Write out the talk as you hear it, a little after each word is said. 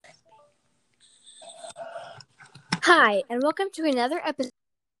Hi, and welcome to another episode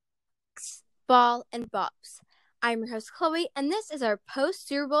of Ball and Bobs. I'm your host, Chloe, and this is our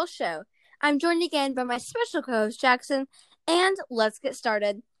post-Super Bowl show. I'm joined again by my special co-host, Jackson, and let's get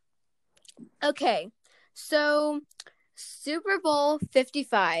started. Okay, so Super Bowl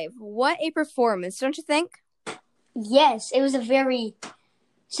 55. What a performance, don't you think? Yes, it was a very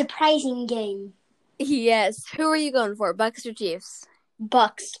surprising game. Yes. Who are you going for, Bucks or Chiefs?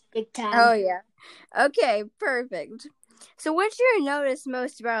 Bucks, big time. Oh, yeah. Okay, perfect. So what did you notice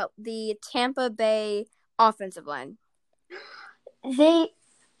most about the Tampa Bay offensive line? They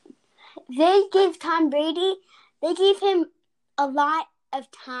gave Tom Brady, they gave him a lot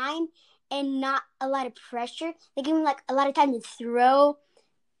of time and not a lot of pressure. They gave him a lot of time to throw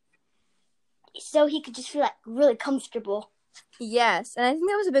so he could just feel really comfortable. Yes, and I think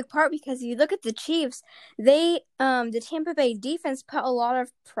that was a big part because you look at the Chiefs, the Tampa Bay defense put a lot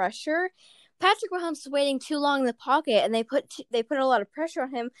of pressure. Patrick Mahomes was waiting too long in the pocket, and they put a lot of pressure on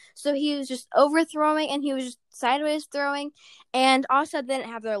him, so he was just overthrowing and he was just sideways throwing, and also they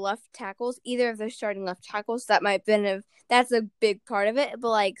didn't have their left tackles, either of their starting left tackles. That's a big part of it,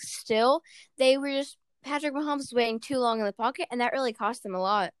 but still, they were just Patrick Mahomes was waiting too long in the pocket, and that really cost them a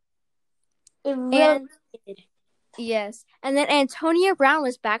lot. It really did. Yes. And then Antonio Brown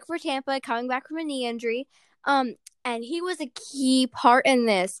was back for Tampa, coming back from a knee injury. And he was a key part in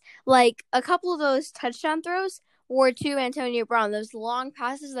this. A couple of those touchdown throws were to Antonio Brown. Those long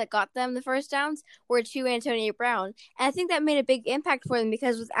passes that got them the first downs were to Antonio Brown. And I think that made a big impact for them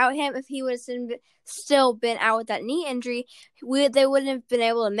because without him, if he would have still been out with that knee injury, they wouldn't have been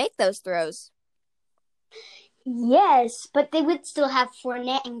able to make those throws. Yes, but they would still have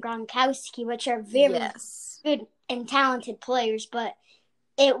Fournette and Gronkowski, which are very good and talented players, but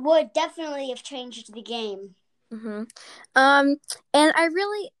it would definitely have changed the game. Mm-hmm. And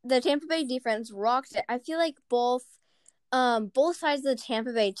the Tampa Bay defense rocked it. I feel like both sides of the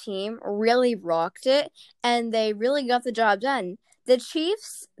Tampa Bay team really rocked it, and they really got the job done. The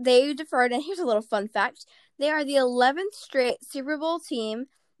Chiefs, they deferred, and here's a little fun fact. They are the 11th straight Super Bowl team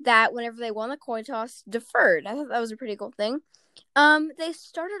that whenever they won the coin toss, deferred. I thought that was a pretty cool thing. They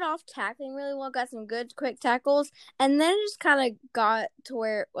started off tackling really well, got some good quick tackles, and then it just kind of got to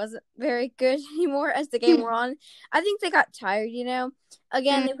where it wasn't very good anymore as the game wore on. I think they got tired,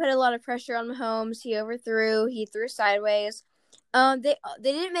 Again, they put a lot of pressure on Mahomes. He overthrew. He threw sideways. They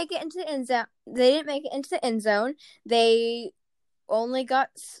didn't make it into the end zone. They only got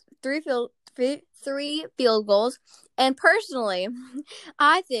three field goals. And personally,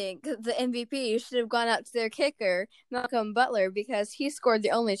 I think the MVP should have gone out to their kicker, Malcolm Butler, because he scored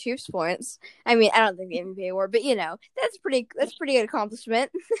the only Chiefs points. I mean, I don't think the MVP award, but that's pretty good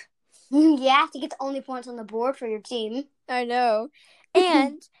accomplishment. Yeah, to get the only points on the board for your team. I know.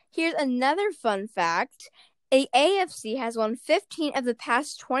 And here's another fun fact. The AFC has won 15 of the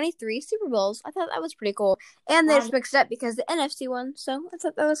past 23 Super Bowls. I thought that was pretty cool. And they just mixed it up because the NFC won, so I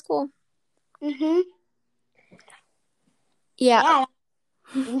thought that was cool. Mm-hmm. Yeah.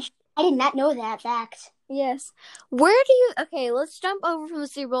 I did not know that fact. Yes. Okay, let's jump over from the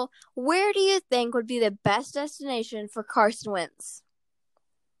Super Bowl. Where do you think would be the best destination for Carson Wentz?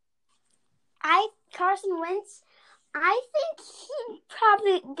 Carson Wentz, I think he'd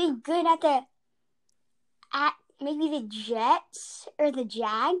probably be good at maybe the Jets or the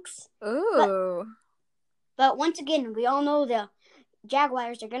Jags. Ooh. But once again, we all know the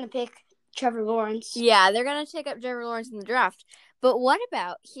Jaguars are going to pick Trevor Lawrence. Yeah, they're going to take up Trevor Lawrence in the draft. But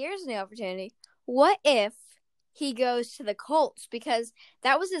here's a new opportunity. What if he goes to the Colts? Because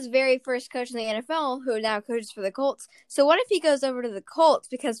that was his very first coach in the NFL who now coaches for the Colts. So what if he goes over to the Colts?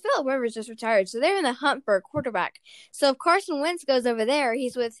 Because Phillip Rivers just retired, so they're in the hunt for a quarterback. So if Carson Wentz goes over there,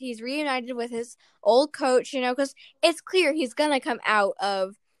 he's reunited with his old coach, because it's clear he's going to come out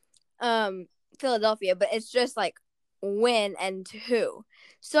of Philadelphia, but it's just when and who.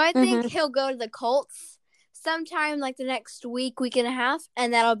 So I think he'll go to the Colts sometime the next week and a half,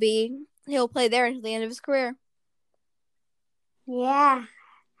 and he'll play there until the end of his career. Yeah,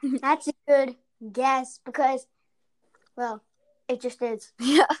 that's a good guess because, it just is.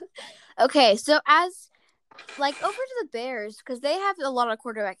 Yeah. Okay, so over to the Bears, because they have a lot of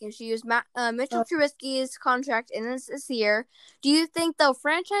quarterback issues. Mitchell Trubisky's contract ends this year. Do you think they'll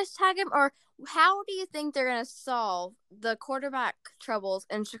franchise tag him, or how do you think they're going to solve the quarterback troubles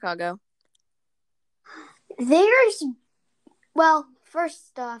in Chicago?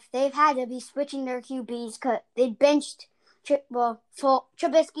 First off, they've had to be switching their QBs because they benched.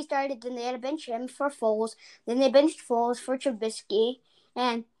 Trubisky started, then they had to bench him for Foles. Then they benched Foles for Trubisky,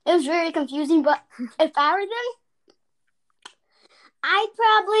 and it was very confusing. But if I were them,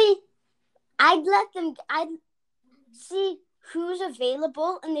 I'd let them. see who's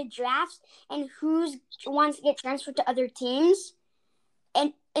available in the drafts and who wants to get transferred to other teams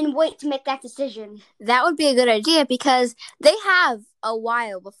and wait to make that decision. That would be a good idea because they have a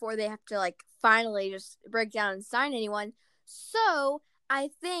while before they have to like finally just break down and sign anyone. So I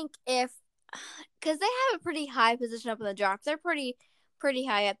think because they have a pretty high position up in the draft, they're pretty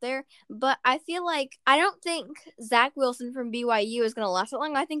high up there. But I feel like I don't think Zach Wilson from BYU is going to last that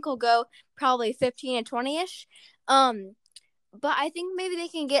long. I think he'll go probably 15 and 20ish. But I think maybe they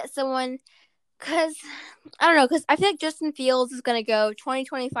can get someone. Because, I don't know, because I feel like Justin Fields is going to go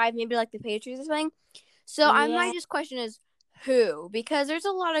 2025, maybe like the Patriots or something. So my just question is who? Because there's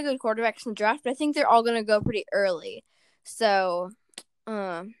a lot of good quarterbacks in the draft, but I think they're all going to go pretty early. So,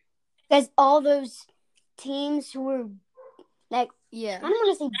 because all those teams who were, like, I don't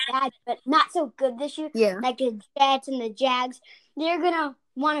want to say bad, but not so good this year, like the Jets and the Jags, they're going to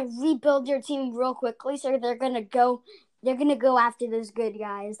want to rebuild their team real quickly, so they're going to go after those good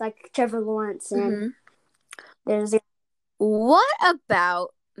guys like Trevor Lawrence and there's. What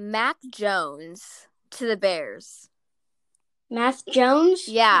about Mac Jones to the Bears? Mac Jones?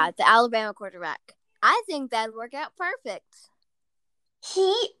 Yeah, the Alabama quarterback. I think that'd work out perfect.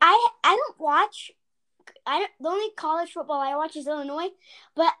 I don't watch. The only college football I watch is Illinois,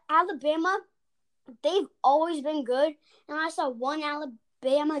 but Alabama, they've always been good. And I saw one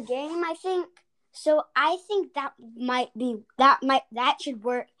Alabama game, I think. So I think that should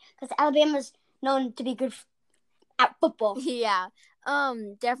work because Alabama's known to be good at football. Yeah,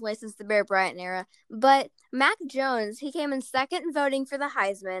 definitely since the Bear Bryant era. But Mac Jones, he came in second in voting for the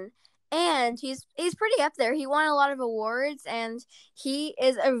Heisman, and he's pretty up there. He won a lot of awards, and he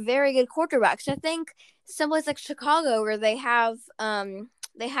is a very good quarterback. So I think someplace like Chicago, where they have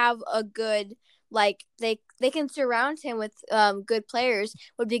a good, like they can surround him with good players,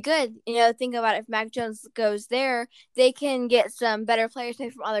 would be good. Think about if Mac Jones goes there, they can get some better players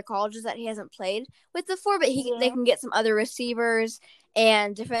maybe from other colleges that he hasn't played with before, but they can get some other receivers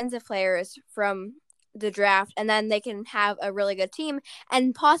and defensive players from the draft, and then they can have a really good team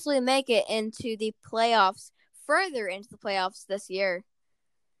and possibly make it into the playoffs, further into the playoffs this year.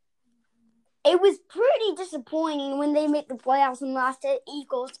 It was pretty disappointing when they made the playoffs and lost to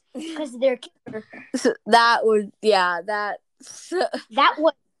Eagles because of their kicker. That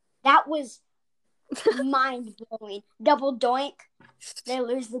was mind blowing. Double doink. They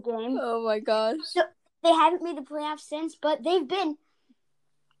lose the game. Oh my gosh. So they haven't made the playoffs since, but they've been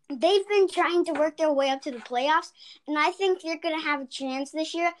trying to work their way up to the playoffs, and I think they're going to have a chance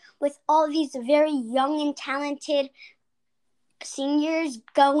this year with all these very young and talented seniors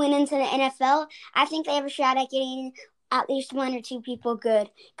going into the NFL. I think they have a shot at getting at least one or two people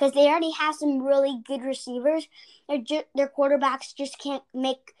good because they already have some really good receivers. Their quarterbacks just can't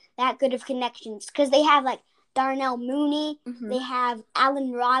make that good of connections because they have like Darnell Mooney, they have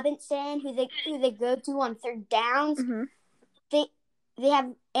Allen Robinson, who they go to on third downs. They have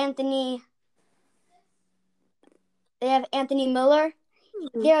Anthony Miller.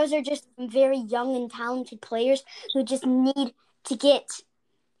 Those are just very young and talented players who just need to get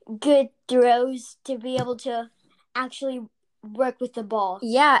good throws to be able to actually work with the ball.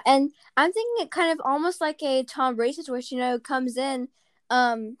 Yeah, and I'm thinking it kind of almost like a Tom Brady situation. Comes in.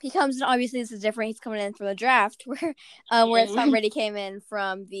 He comes in. Obviously, this is different. He's coming in from the draft, where Tom Brady came in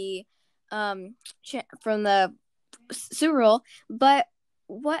from the Super Bowl. But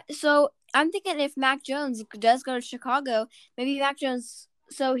so I'm thinking if Mac Jones does go to Chicago, maybe Mac Jones.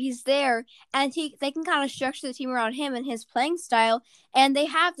 So he's there, and they can kind of structure the team around him and his playing style. And they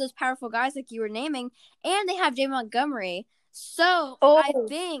have those powerful guys like you were naming, and they have Jay Montgomery. So I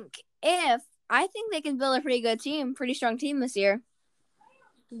think they can build a pretty good team, pretty strong team this year.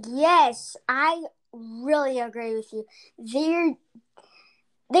 Yes, I really agree with you.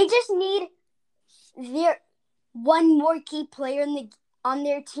 They just need one more key player on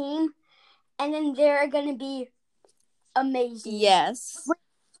their team, and then they're going to be amazing. Yes.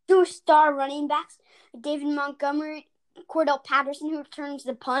 2-star running backs, David Montgomery, Cordell Patterson, who returns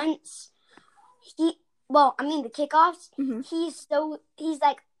the punts. The kickoffs. He's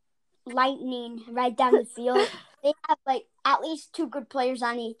like lightning right down the field. They have like at least 2 good players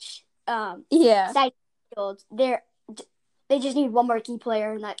on each side field. They just need one more key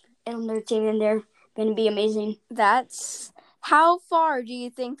player on their team, and they're going to be amazing. How far do you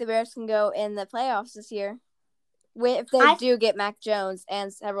think the Bears can go in the playoffs this year? If they do get Mac Jones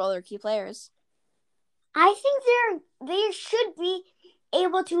and several other key players. I think they should be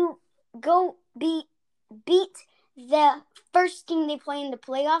able to go beat the first team they play in the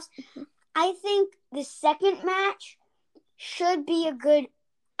playoffs. I think the second match should be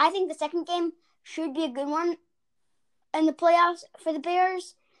the second game should be a good one. in the playoffs for the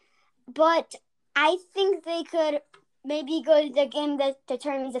Bears, but I think they could maybe go to the game that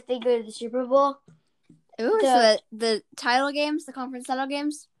determines if they go to the Super Bowl. Ooh, so the title games, the conference title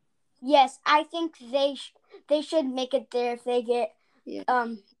games? Yes, I think they should make it there if they get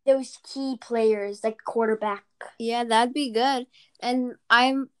those key players like quarterback. Yeah, that'd be good. And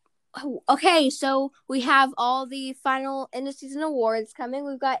okay, so we have all the final end of season awards coming.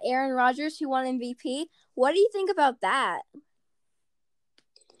 We've got Aaron Rodgers who won MVP. What do you think about that?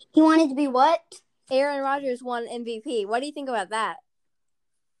 He wanted to be what? Aaron Rodgers won MVP. What do you think about that?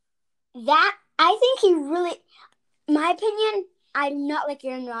 That I think he really, my opinion, I'm not like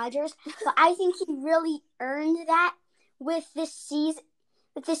Aaron Rodgers, but I think he really earned that with this season.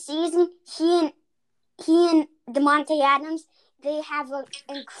 With this season, he and Davante Adams, they have an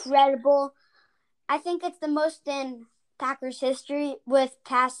incredible. I think it's the most in Packers history with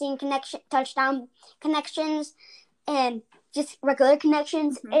passing touchdown connections, and just regular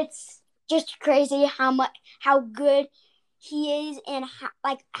connections. Mm-hmm. It's just crazy how good he is and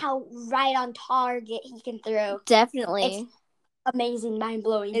how right on target he can throw. Definitely. It's amazing,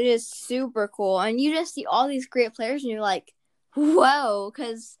 mind-blowing. It is super cool. And you just see all these great players and you're like, whoa,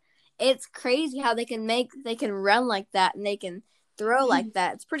 because it's crazy how they can run like that and they can throw like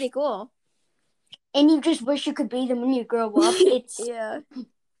that. It's pretty cool. And you just wish you could be them when you grow up. It's yeah.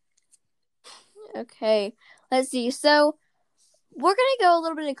 Okay, let's see. So we're gonna go a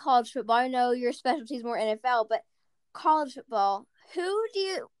little bit in college football. I know your specialty is more NFL, but college football. Who do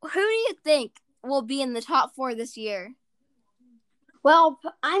you think will be in the top 4 this year? Well,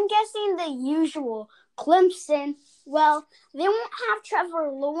 I'm guessing the usual. Clemson. Well, they won't have Trevor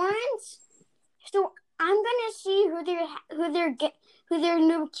Lawrence, so I'm gonna see who their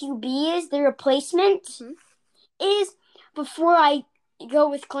new QB is, their replacement is, before I go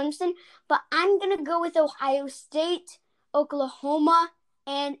with Clemson. But I'm gonna go with Ohio State, Oklahoma,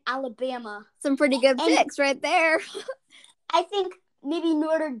 and Alabama. Some pretty good picks right there. I think maybe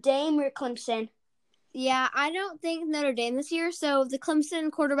Notre Dame or Clemson. Yeah, I don't think Notre Dame this year. So the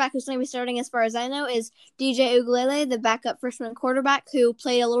Clemson quarterback who's going to be starting, as far as I know, is DJ Uiagalelei, the backup freshman quarterback who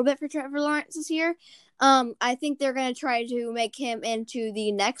played a little bit for Trevor Lawrence this year. I think they're going to try to make him into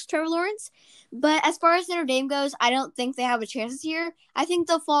the next Trevor Lawrence. But as far as Notre Dame goes, I don't think they have a chance this year. I think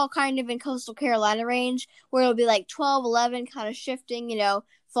they'll fall kind of in Coastal Carolina range, where it'll be like 12, 11, kind of shifting,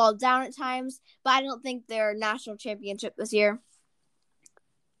 fall down at times. But I don't think they're national championship this year.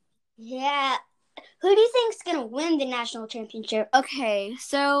 Yeah. Who do you think is going to win the national championship? Okay,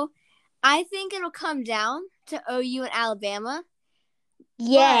 so I think it'll come down to OU and Alabama.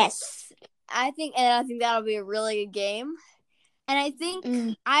 Yes. I think that'll be a really good game. And I think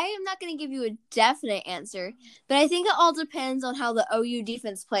I am not going to give you a definite answer, but I think it all depends on how the OU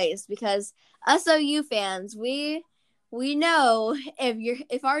defense plays, because us OU fans, we know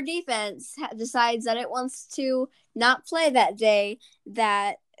if our defense decides that it wants to not play that day,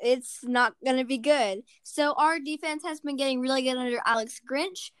 that it's not going to be good. So our defense has been getting really good under Alex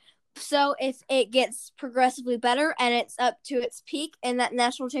Grinch. So if it gets progressively better and it's up to its peak in that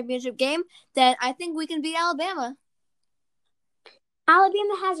national championship game, then I think we can beat Alabama.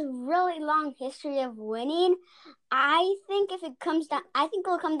 Alabama has a really long history of winning. I think it'll come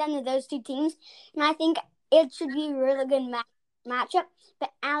down to those two teams, and I think it should be a really good matchup.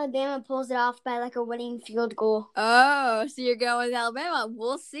 But Alabama pulls it off by like a winning field goal. Oh, so you're going with Alabama.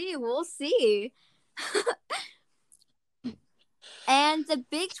 We'll see. And the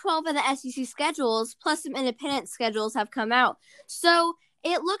Big 12 and the SEC schedules, plus some independent schedules, have come out. So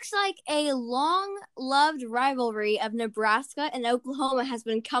it looks like a long-loved rivalry of Nebraska and Oklahoma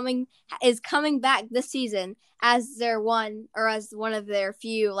is coming back this season as one of their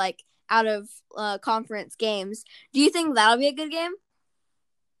few out of conference games. Do you think that'll be a good game?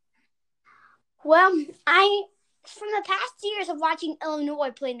 Well, from the past years of watching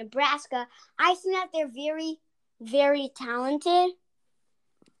Illinois play Nebraska, I think that they're very, very talented.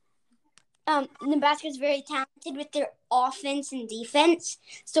 Nebraska's very talented with their offense and defense,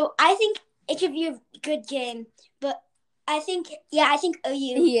 so I think it should be a good game. But I think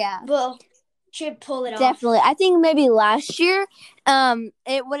OU should pull it off. Definitely. I think maybe last year,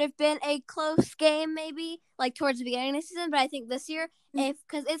 it would have been a close game, maybe towards the beginning of the season. But I think this year,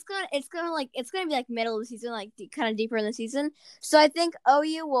 because it's gonna be middle of the season, kind of deeper in the season. So I think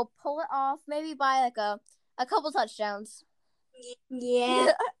OU will pull it off, maybe by a couple touchdowns.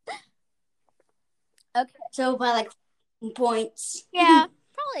 Yeah. Okay. So by points. Yeah,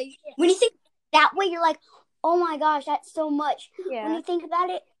 probably. Yeah. When you think that way, you're like, oh my gosh, that's so much. Yeah. When you think about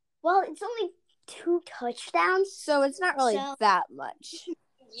it, well, it's only 2 touchdowns. So it's not really that much.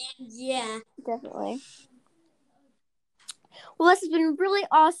 Yeah. Definitely. Well, this has been really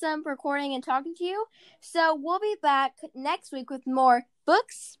awesome recording and talking to you. So we'll be back next week with more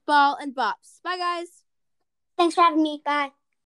books, ball, and bops. Bye, guys. Thanks for having me. Bye.